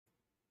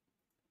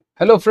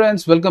Hello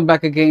friends, welcome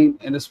back again.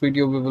 In this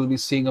video, we will be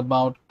seeing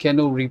about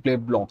CANoe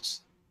replay blocks.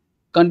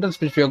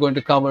 Contents which we are going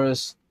to cover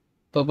is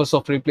purpose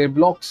of replay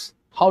blocks,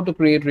 how to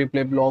create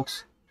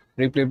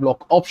replay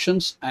block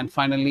options, and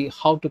finally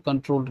how to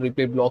control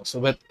replay blocks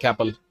with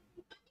CAPL.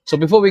 So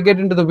before we get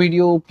into the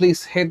video,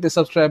 please hit the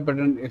subscribe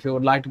button if you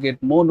would like to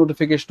get more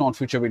notification on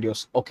future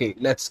videos. Okay,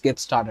 let's get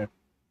started.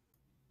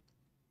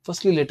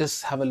 Firstly, let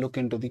us have a look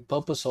into the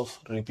purpose of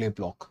replay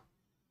block.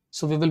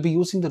 So we will be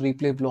using the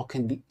replay block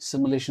in the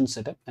simulation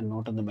setup and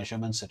not in the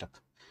measurement setup.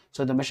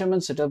 So in the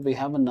measurement setup, we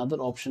have another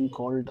option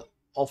called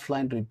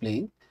offline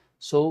replaying.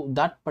 So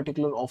that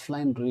particular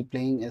offline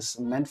replaying is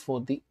meant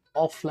for the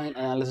offline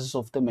analysis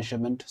of the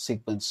measurement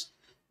sequence.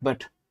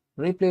 But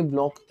replay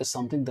block is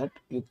something that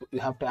you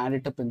have to add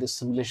it up in this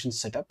simulation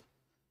setup.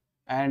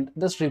 And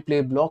this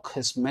replay block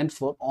is meant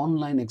for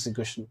online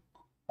execution,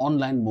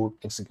 online mode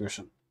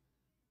execution.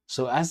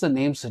 So as the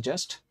name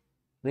suggests,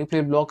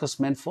 replay block is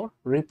meant for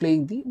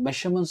replaying the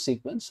measurement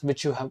sequence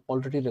which you have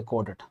already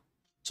recorded.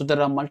 So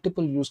there are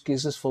multiple use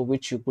cases for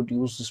which you could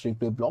use this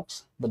replay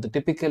blocks, but the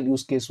typical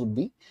use case would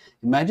be,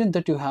 imagine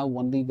that you have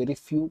only very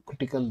few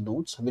critical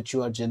nodes which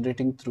you are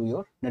generating through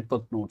your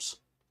network nodes,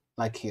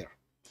 like here,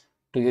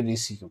 to your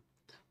ECU.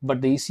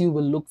 But the ECU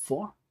will look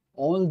for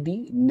all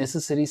the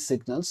necessary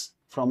signals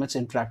from its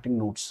interacting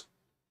nodes.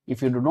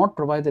 If you do not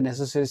provide the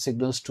necessary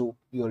signals to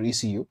your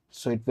ECU,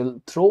 so it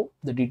will throw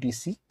the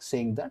DTC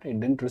saying that it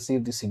didn't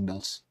receive the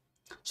signals.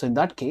 So in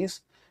that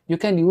case, you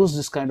can use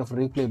this kind of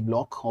replay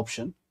block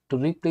option to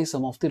replay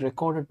some of the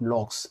recorded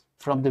logs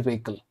from the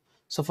vehicle.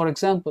 So for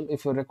example,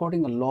 if you're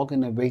recording a log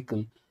in a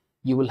vehicle,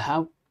 you will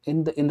have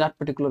in that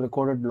particular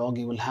recorded log,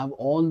 you will have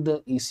all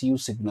the ECU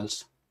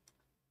signals.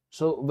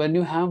 So when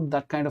you have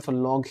that kind of a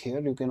log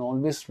here, you can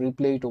always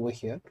replay it over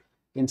here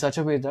in such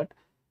a way that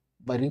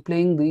by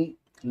replaying the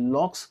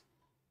logs,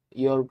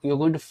 you're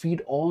going to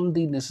feed all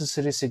the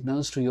necessary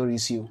signals to your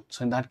ECU.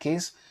 So in that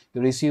case,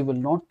 your ECU will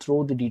not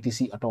throw the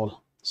DTC at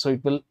all. So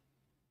it will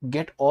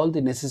get all the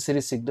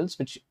necessary signals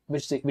which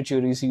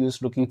your ECU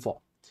is looking for.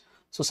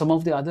 So some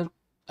of the other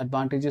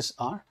advantages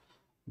are,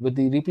 with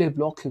the replay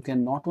block, you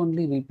can not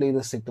only replay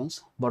the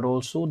signals but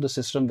also the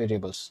system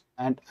variables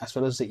and as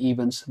well as the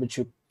events which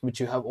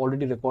you have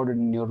already recorded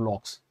in your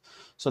logs.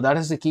 So that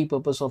is the key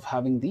purpose of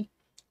having the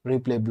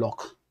replay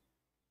block.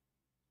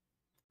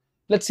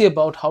 Let's see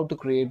about how to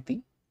create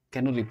the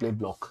CANoe replay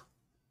block.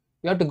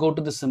 You have to go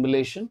to the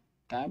simulation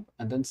tab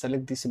and then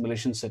select the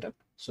simulation setup.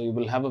 So you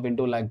will have a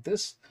window like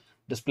this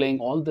displaying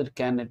all the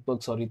CAN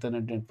networks or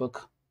Ethernet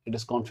network. It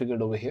is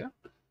configured over here.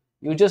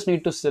 You just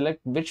need to select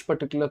which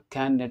particular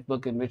CAN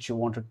network in which you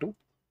wanted to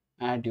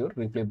add your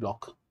replay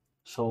block.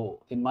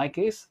 So in my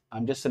case,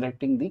 I'm just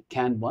selecting the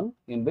CAN1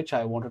 in which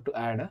I wanted to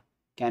add a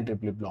CAN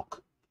replay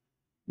block.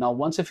 Now,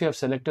 once if you have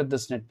selected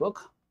this network,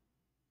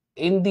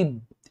 in the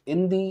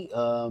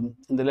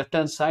left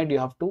hand side, you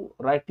have to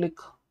right click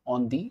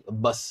on the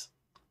bus.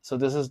 So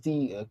this is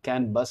the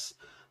CAN bus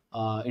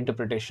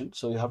interpretation.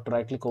 So you have to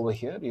right click over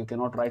here. You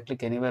cannot right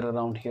click anywhere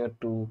around here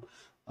to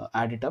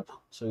add it up.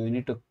 So you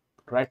need to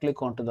right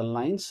click onto the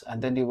lines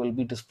and then you will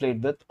be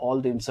displayed with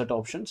all the insert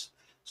options.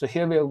 So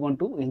here we are going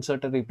to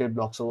insert a replay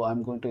block. So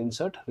I'm going to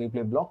insert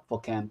replay block for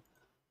CAN.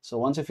 So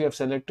once if you have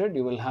selected,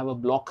 you will have a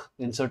block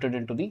inserted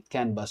into the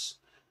CAN bus.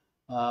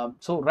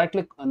 So right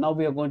click, now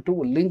we are going to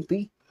link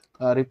the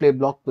replay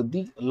block with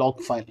the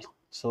log file.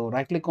 So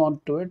right click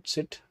onto it,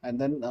 sit, and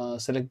then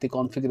select the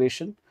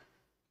configuration.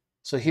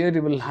 So here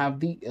you will have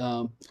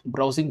the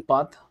browsing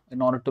path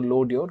in order to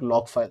load your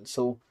log file.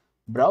 So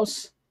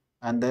browse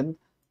and then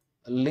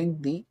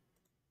link the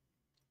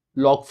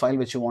log file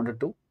which you wanted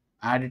to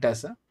add it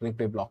as a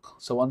replay block.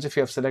 So once if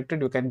you have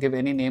selected, you can give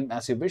any name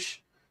as you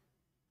wish.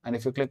 And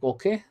if you click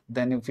OK,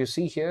 then if you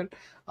see here,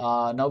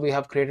 now we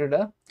have created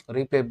a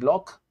replay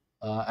block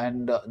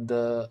and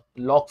the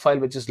log file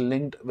which is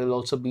linked will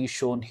also be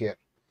shown here.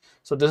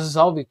 So this is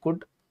how we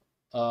could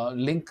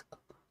link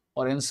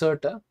or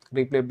insert a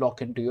replay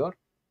block into your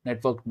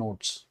network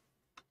nodes.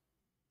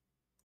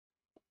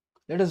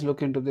 Let us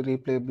look into the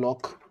replay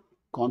block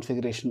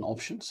configuration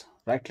options.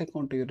 Right click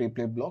onto your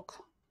replay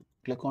block,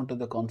 click onto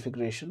the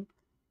configuration,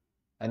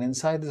 and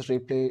inside this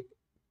replay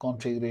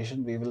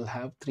configuration, we will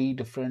have three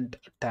different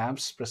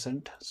tabs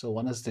present. So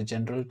one is the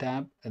general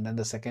tab, and then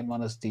the second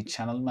one is the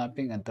channel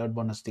mapping, and third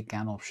one is the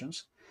CAN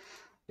options.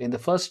 In the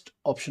first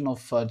option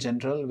of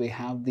general, we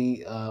have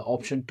the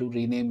option to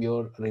rename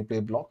your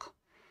replay block.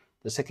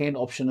 The second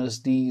option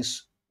is the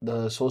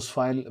source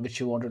file which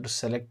you wanted to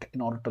select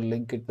in order to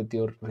link it with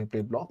your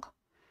replay block.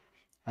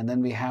 And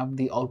then we have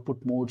the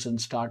output modes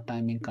and start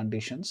timing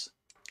conditions.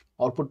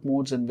 Output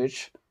modes in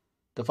which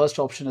the first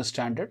option is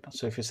standard.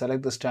 So if you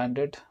select the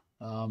standard,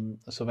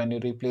 so when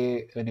you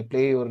play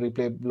your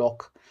replay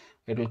block,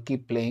 it will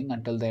keep playing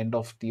until the end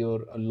of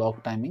your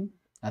log timing.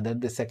 And then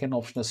the second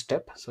option is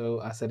step. So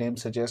as the name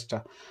suggests,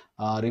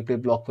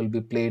 replay block will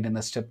be played in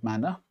a step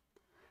manner.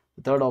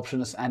 The third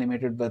option is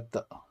animated with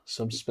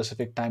some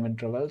specific time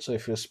interval. So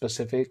if you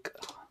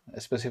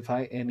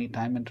specify any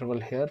time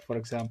interval here, for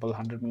example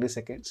 100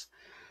 milliseconds,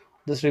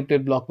 this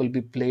replay block will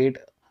be played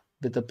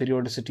with a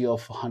periodicity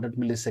of 100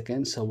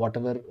 milliseconds. So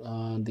whatever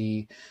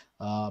the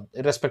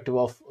irrespective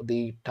of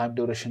the time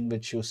duration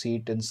which you see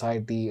it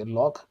inside the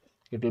log,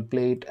 it will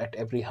play it at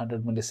every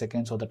 100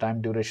 milliseconds or the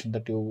time duration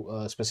that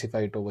you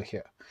specify it over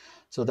here.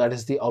 So that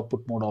is the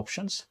output mode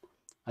options.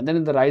 And then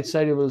in the right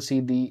side, you will see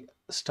the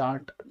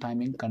start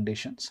timing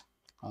conditions.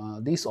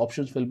 These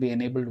options will be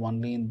enabled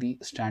only in the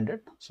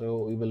standard.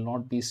 So we will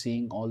not be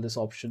seeing all these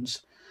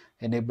options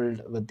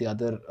enabled with the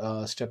other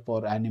step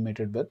or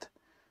animated with.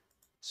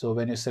 So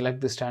when you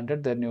select the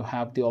standard, then you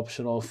have the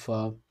option of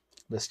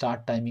the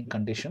start timing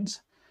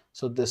conditions.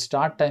 So the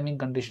start timing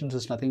conditions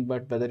is nothing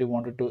but whether you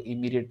wanted to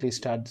immediately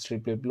start this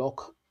replay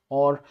block,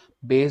 or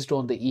based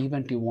on the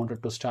event you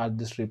wanted to start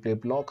this replay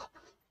block,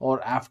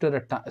 or after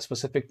a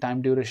specific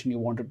time duration you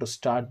wanted to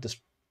start this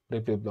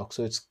replay block.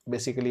 So it's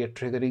basically a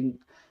triggering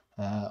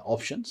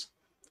options.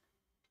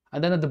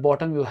 And then at the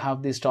bottom, you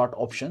have the start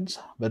options,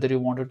 whether you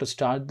wanted to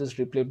start this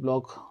replay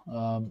block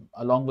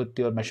along with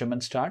your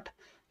measurement start.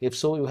 If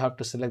so, you have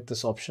to select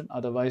this option.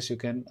 Otherwise, you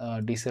can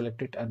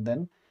deselect it, and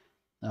then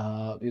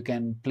you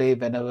can play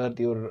whenever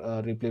your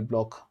replay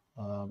block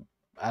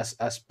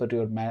as per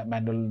your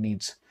manual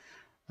needs.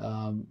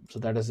 So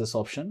that is this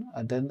option.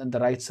 And then on the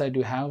right side,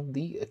 you have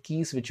the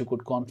keys which you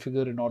could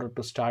configure in order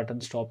to start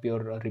and stop your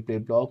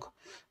replay block.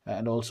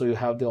 And also you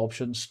have the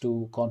options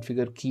to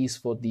configure keys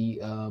for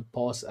the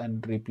pause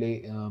and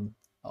replay,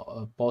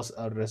 pause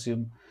or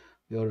resume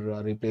your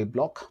replay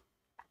block.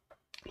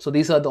 So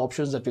these are the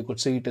options that we could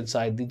see it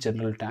inside the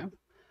general tab.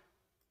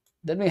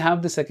 Then we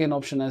have the second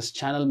option as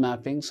channel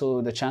mapping.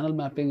 So the channel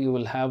mapping, you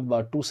will have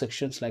two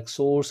sections like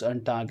source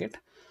and target.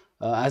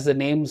 As the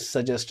name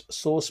suggests,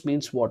 source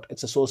means what?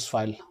 It's a source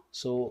file.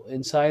 So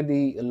inside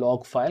the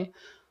log file,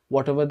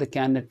 whatever the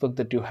CAN network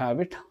that you have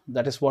it,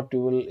 that is what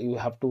you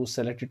have to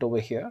select it over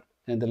here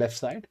in the left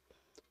side.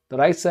 The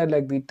right side,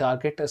 like the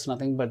target, is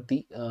nothing but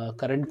the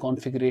current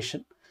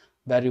configuration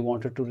where you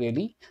wanted to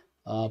really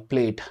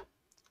play it.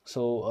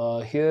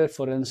 So here,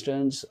 for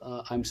instance,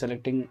 I'm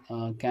selecting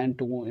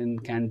CAN2 in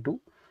CAN2.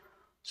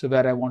 So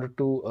where I wanted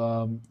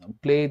to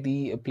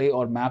play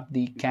or map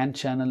the CAN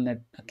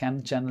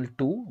channel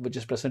 2, which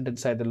is present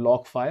inside the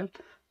log file,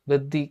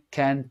 with the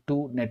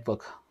CAN2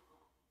 network,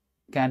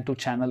 CAN2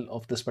 channel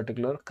of this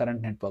particular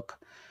current network.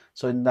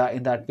 So in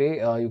that way,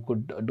 you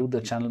could do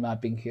the channel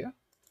mapping here.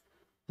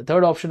 The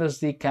third option is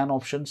the CAN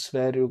options,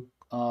 where you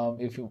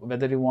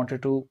whether you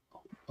wanted to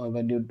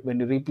when you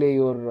replay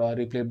your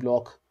replay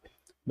block,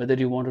 whether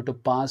you wanted to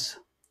pass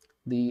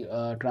the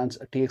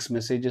TX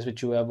messages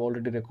which you have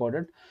already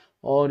recorded,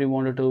 or you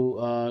wanted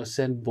to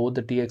send both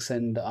the TX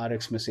and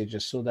RX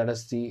messages. So that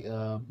is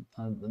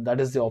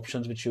the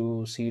options which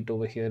you see it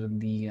over here in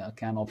the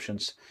CAN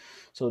options.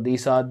 So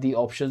these are the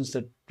options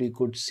that we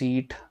could see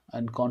it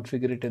and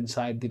configure it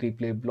inside the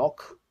replay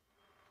block.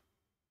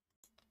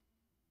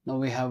 Now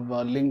we have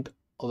linked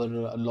our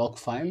log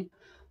file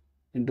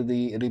into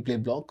the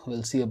replay block.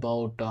 We'll see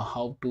about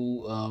how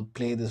to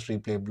play this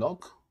replay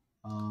block.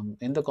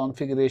 In the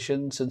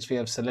configuration, since we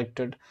have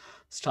selected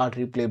start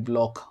replay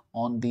block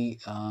on the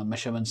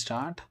measurement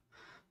start,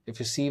 if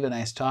you see when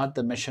I start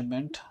the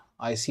measurement,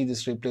 I see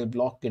this replay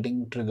block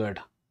getting triggered.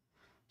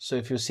 So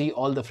if you see,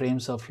 all the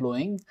frames are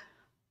flowing,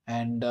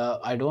 and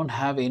I don't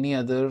have any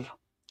other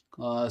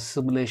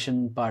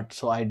simulation part.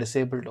 So I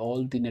disabled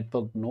all the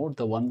network node.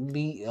 The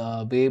only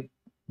way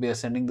we are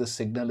sending this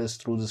signal is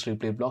through this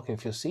replay block.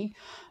 If you see,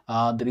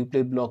 the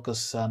replay block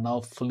is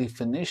now fully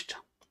finished.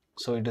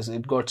 So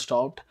it got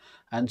stopped,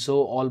 and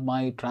so all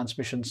my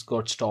transmissions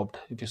got stopped,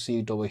 if you see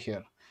it over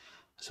here.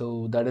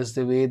 So that is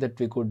the way that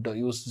we could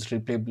use this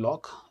replay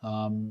block.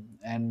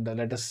 And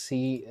let us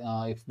see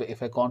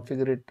if I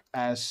configure it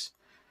as,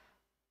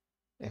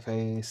 if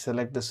I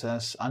select this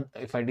as,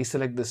 if I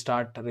deselect the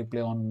start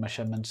replay on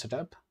measurement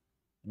setup,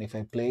 and if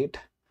I play it,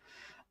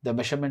 the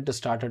measurement is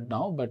started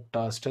now,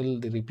 but still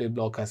the replay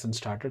block hasn't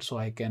started. So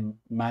I can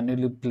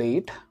manually play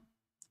it.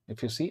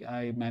 If you see,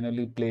 I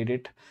manually played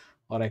it,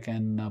 or I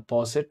can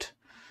pause it,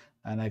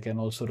 and I can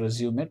also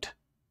resume it.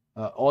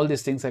 All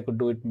these things I could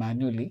do it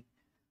manually.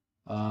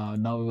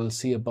 Now we will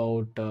see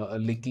about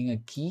linking a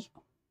key.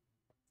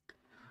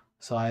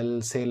 So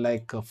I'll say,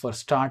 like, for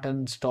start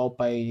and stop,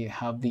 I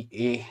have the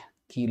A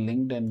key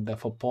linked, and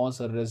for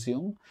pause or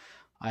resume,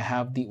 I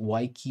have the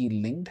Y key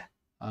linked.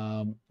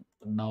 Now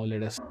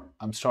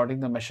I'm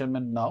starting the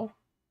measurement now,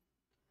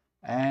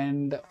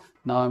 and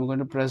now I'm going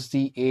to press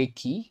the A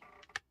key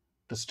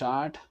to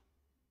start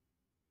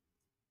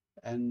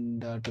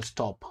and to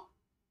stop.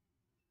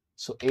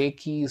 So A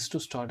key is to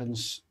start and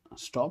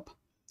stop,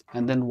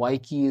 and then Y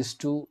key is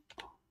to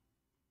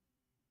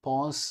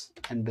pause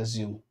and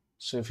resume.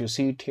 So if you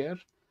see it here,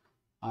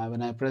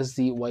 when I press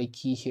the Y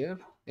key here,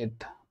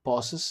 it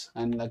pauses,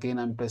 and again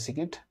I'm pressing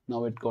it,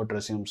 now it got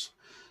resumes.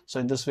 So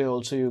in this way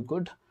also you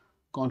could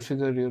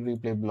configure your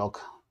replay block,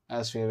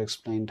 as we have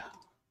explained.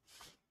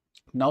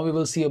 Now we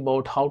will see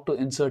about how to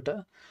insert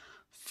a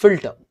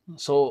filter.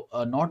 So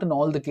not in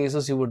all the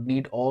cases you would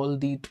need all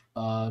the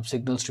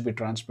signals to be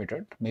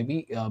transmitted.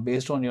 Maybe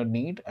based on your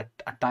need,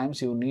 at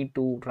times you need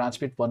to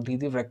transmit only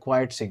the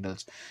required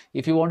signals.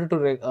 If you wanted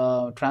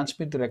to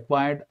transmit the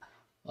required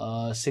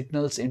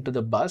signals into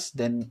the bus,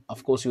 then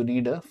of course you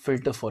need a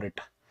filter for it.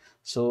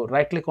 So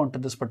right click onto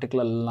this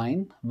particular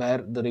line where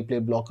the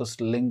replay block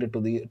is linked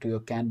to your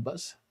CAN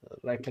bus.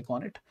 Right click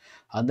on it,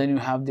 and then you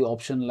have the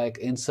option like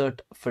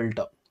insert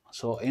filter.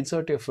 So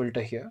insert your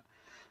filter here,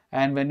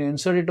 and when you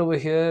insert it over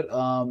here,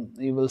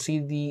 you will see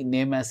the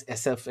name as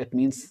SF. It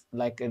means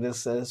like it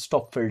is a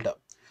stop filter.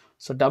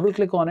 So double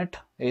click on it.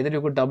 Either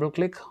you could double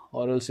click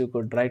or else you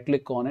could right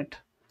click on it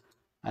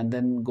and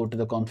then go to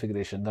the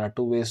configuration. There are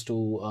two ways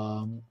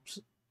to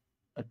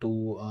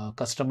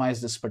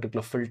customize this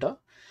particular filter.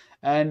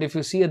 And if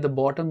you see at the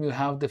bottom, you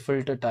have the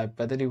filter type,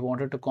 whether you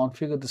wanted to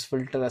configure this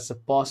filter as a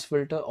pause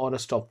filter or a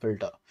stop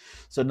filter.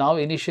 So now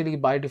initially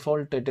by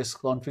default, it is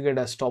configured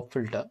as stop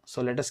filter.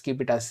 So let us keep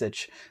it as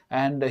such.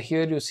 And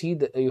here you see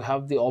that you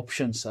have the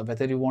options,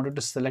 whether you wanted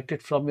to select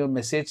it from your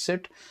message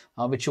set,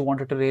 which you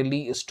wanted to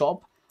really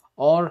stop,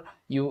 or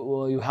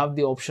you have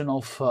the option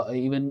of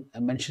even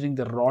mentioning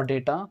the raw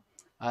data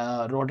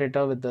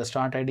with the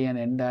start ID and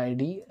end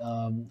ID,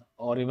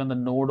 or even the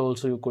node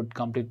also you could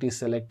completely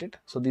select it.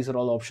 So these are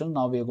all options.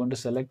 Now we are going to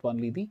select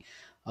only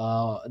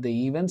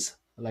the events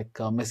like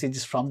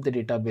messages from the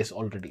database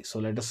already. So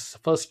let us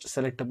first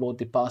select about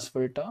the pass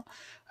filter,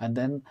 and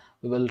then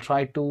we will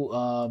try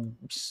to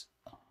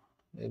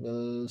we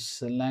will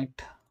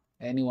select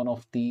any one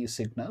of the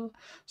signal.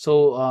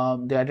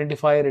 So the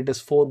identifier, it is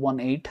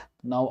 418.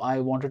 Now I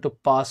wanted to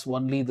pass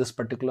only this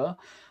particular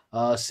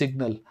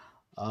signal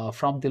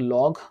from the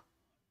log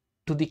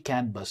to the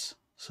CAN bus.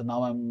 So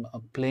now I'm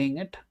playing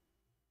it.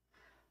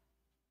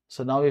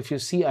 So now if you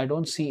see, I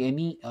don't see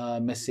any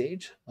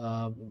message,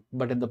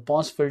 but in the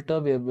pause filter,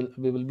 we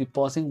will be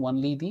pausing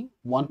only the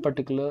one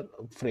particular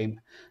frame,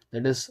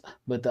 that is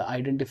with the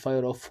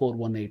identifier of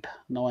 418.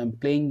 Now I'm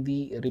playing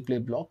the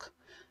replay block.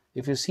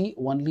 If you see,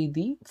 only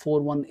the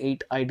 418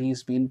 ID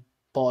is being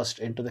paused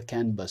into the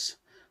CAN bus.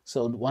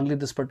 So only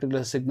this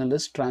particular signal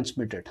is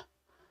transmitted.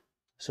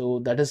 So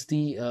that is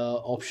the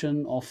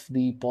option of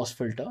the pause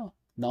filter.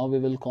 Now we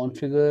will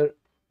configure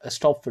a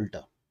stop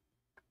filter.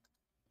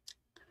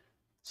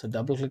 So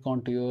double click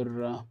onto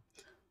your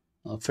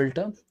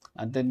filter,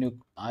 and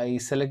then I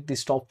select the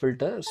stop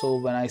filter. So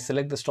when I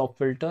select the stop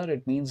filter,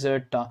 it means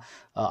that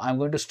I'm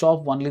going to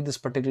stop only this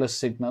particular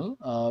signal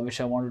which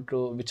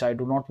I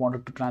do not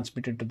want to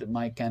transmit into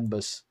my CAN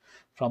bus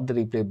from the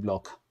replay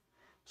block.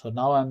 So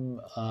now I'm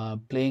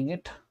playing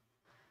it,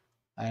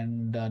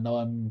 and now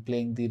I'm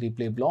playing the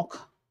replay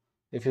block.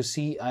 If you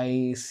see,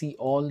 I see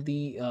all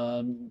the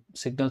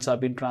signals have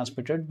been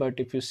transmitted, but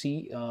if you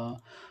see,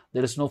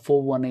 there is no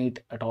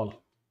 418 at all,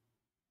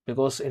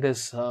 because it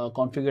is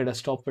configured as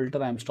stop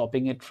filter. I'm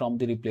stopping it from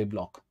the replay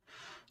block.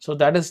 So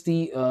that is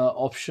the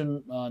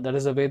option. That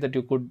is a way that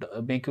you could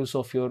make use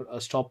of your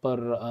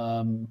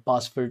stopper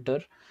pass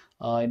filter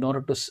in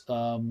order to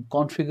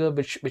configure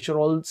which are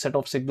all set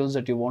of signals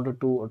that you wanted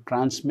to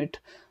transmit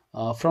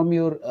from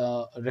your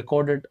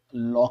recorded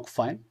log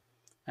file,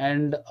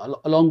 and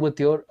along with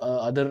your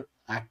other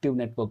active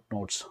network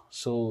nodes.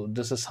 So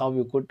this is how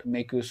you could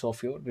make use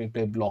of your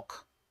replay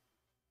block.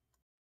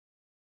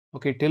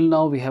 Okay, till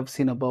now we have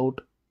seen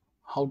about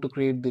how to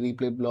create the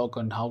replay block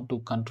and how to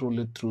control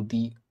it through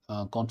the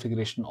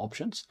configuration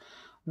options.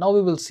 Now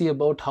we will see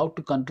about how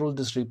to control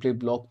this replay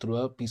block through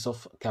a piece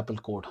of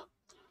CAPL code.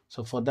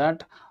 So for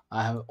that,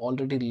 I have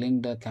already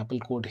linked a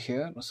CAPL code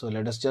here. So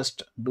let us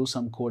just do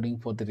some coding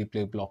for the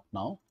replay block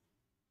now.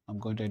 I'm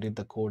going to edit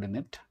the code in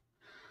it.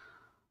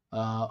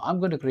 I'm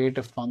going to create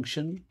a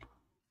function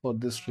for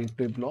this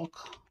replay block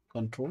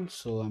control.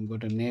 So I'm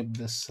going to name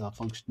this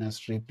function as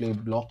replay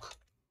block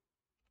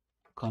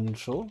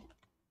control,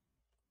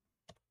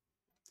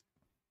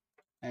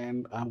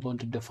 and I'm going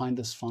to define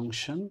this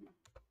function.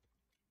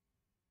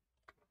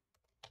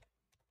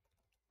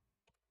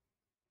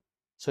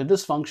 So in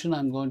this function,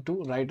 I'm going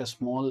to write a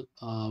small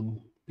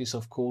piece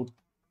of code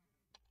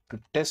to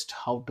test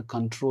how to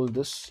control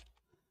this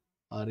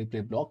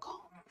replay block.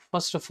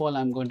 First of all,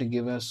 I'm going to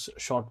give us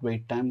short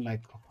wait time,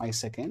 like 5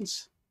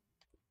 seconds.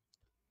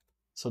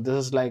 So this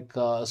is like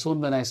soon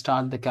when I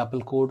start the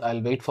CAPL code, I'll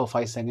wait for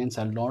 5 seconds.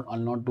 I'll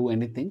not do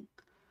anything,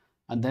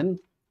 and then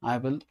I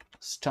will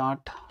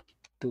start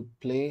to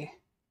play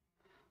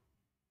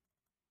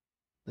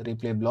the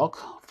replay block.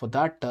 For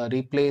that,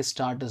 replay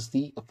start is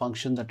the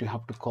function that you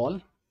have to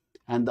call,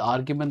 and the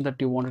argument that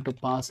you wanted to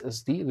pass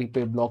is the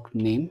replay block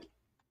name.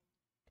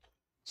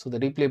 So the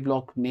replay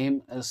block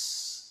name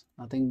is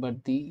nothing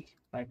but the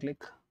right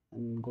click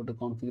and go to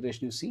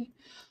configuration. You see,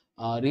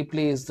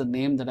 replay is the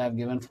name that I've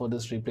given for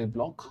this replay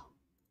block.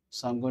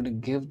 So I'm going to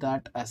give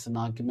that as an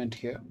argument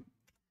here.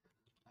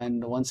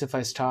 And once if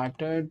I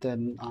started,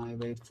 then I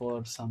wait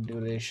for some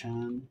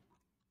duration,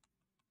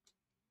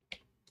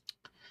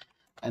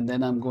 and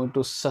then I'm going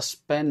to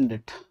suspend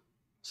it.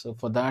 So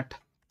for that,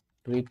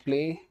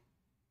 replay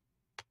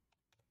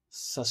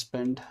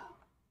suspend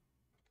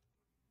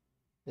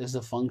is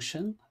the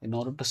function in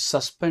order to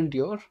suspend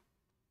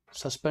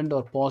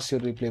or pause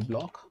your replay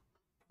block.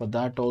 For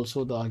that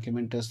also the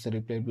argument is the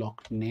replay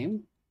block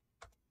name,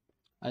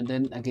 and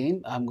then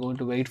again I'm going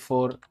to wait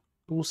for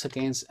 2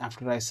 seconds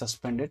after I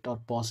suspend it or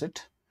pause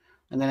it,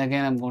 and then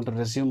again I'm going to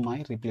resume my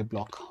replay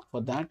block.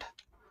 For that,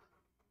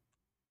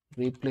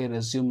 replay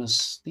resume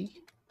is the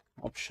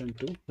option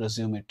to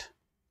resume it,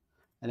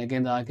 and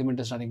again the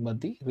argument is nothing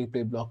but the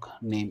replay block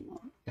name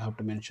you have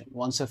to mention.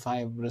 Once if I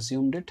have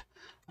resumed it,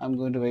 I'm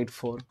going to wait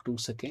for 2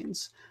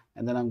 seconds,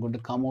 and then I'm going to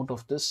come out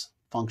of this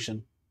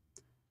function,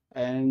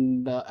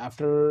 and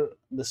after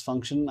this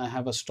function I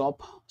have a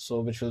stop, so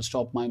which will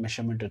stop my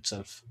measurement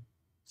itself.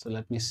 So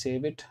let me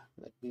save it.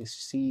 Let me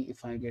see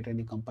if I get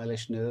any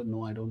compilation error.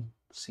 No, I don't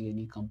see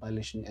any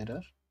compilation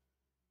error.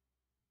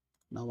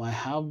 Now I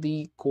have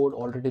the code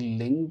already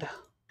linked,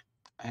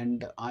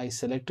 and I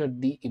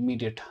selected the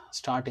immediate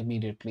start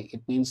immediately.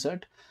 It means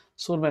that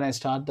soon when I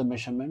start the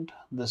measurement,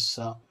 this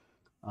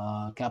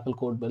CAPL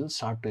code will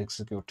start to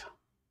execute.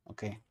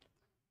 Okay.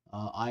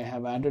 I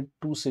have added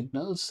 2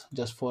 signals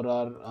just for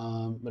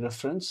our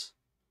reference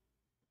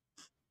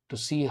to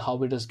see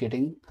how it is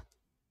getting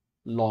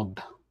logged.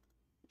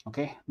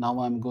 Okay, now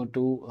I'm going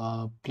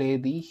to play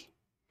the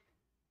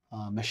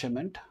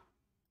measurement.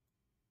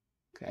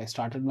 Okay, I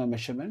started my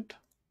measurement.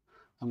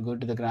 I'm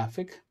going to the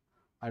graphic.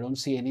 I don't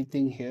see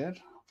anything here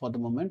for the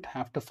moment.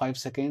 After 5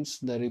 seconds,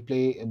 the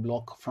replay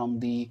block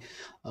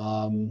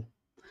um,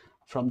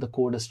 from the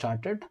code is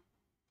started.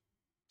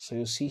 So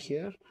you see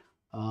here,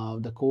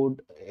 the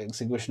code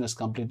execution is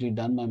completely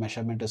done. My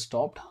measurement is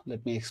stopped.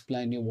 Let me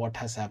explain you what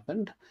has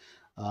happened.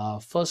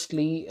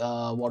 Firstly,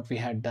 what we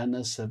had done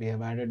is we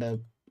have added a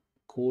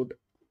code.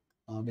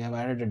 We have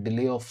added a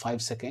delay of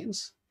 5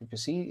 seconds. If you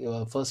see,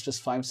 first is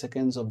 5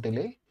 seconds of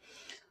delay.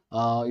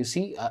 You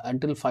see,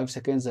 until 5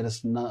 seconds there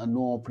is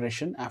no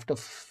operation. After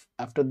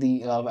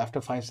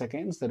 5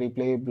 seconds the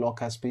replay block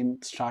has been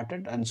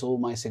started, and so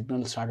my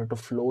signal started to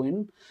flow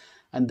in,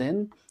 and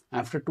then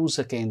after 2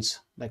 seconds,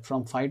 like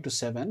from 5 to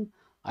 7,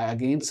 I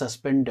again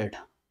suspended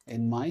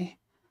in my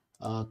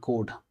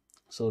code.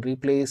 So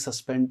replay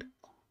suspend,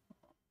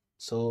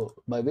 so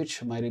by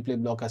which my replay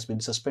block has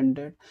been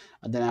suspended,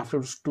 and then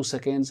after 2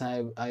 seconds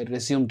I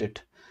resumed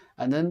it,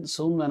 and then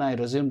soon when I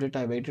resumed it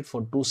I waited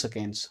for 2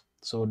 seconds.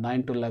 So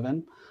 9 to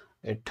 11,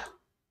 it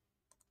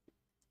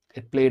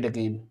played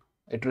again,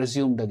 it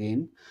resumed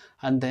again,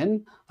 and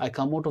then I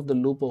come out of the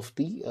loop of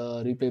the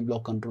replay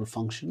block control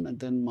function, and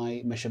then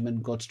my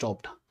measurement got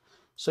stopped.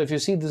 So if you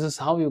see, this is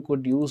how you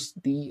could use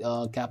the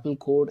CAPL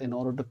code in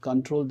order to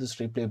control this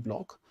replay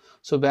block.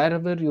 So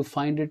wherever you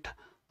find it,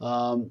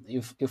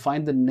 if you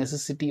find the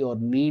necessity or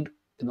need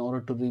in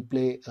order to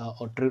replay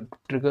or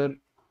trigger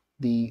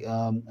the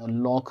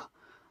lock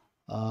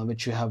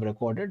which you have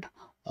recorded,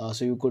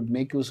 so you could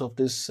make use of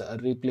this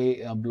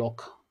replay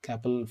block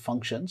CAPL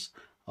functions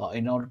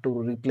in order to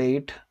replay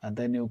it, and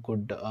then you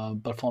could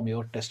perform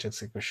your test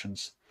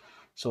executions.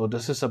 So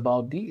this is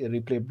about the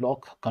replay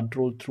block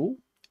control through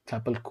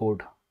CAPL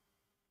code.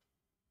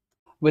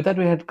 With that,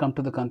 we had come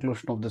to the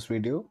conclusion of this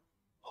video.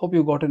 Hope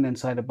you got an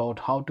insight about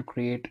how to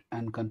create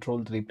and control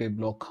the replay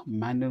block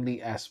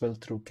manually as well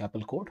through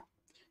CAPL code.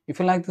 If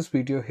you like this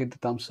video, hit the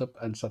thumbs up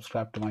and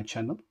subscribe to my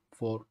channel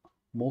for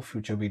more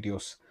future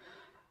videos.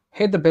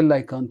 Hit the bell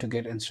icon to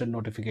get instant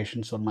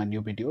notifications on my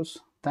new videos.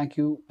 Thank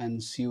you,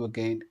 and see you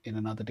again in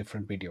another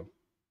different video.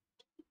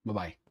 Bye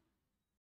bye.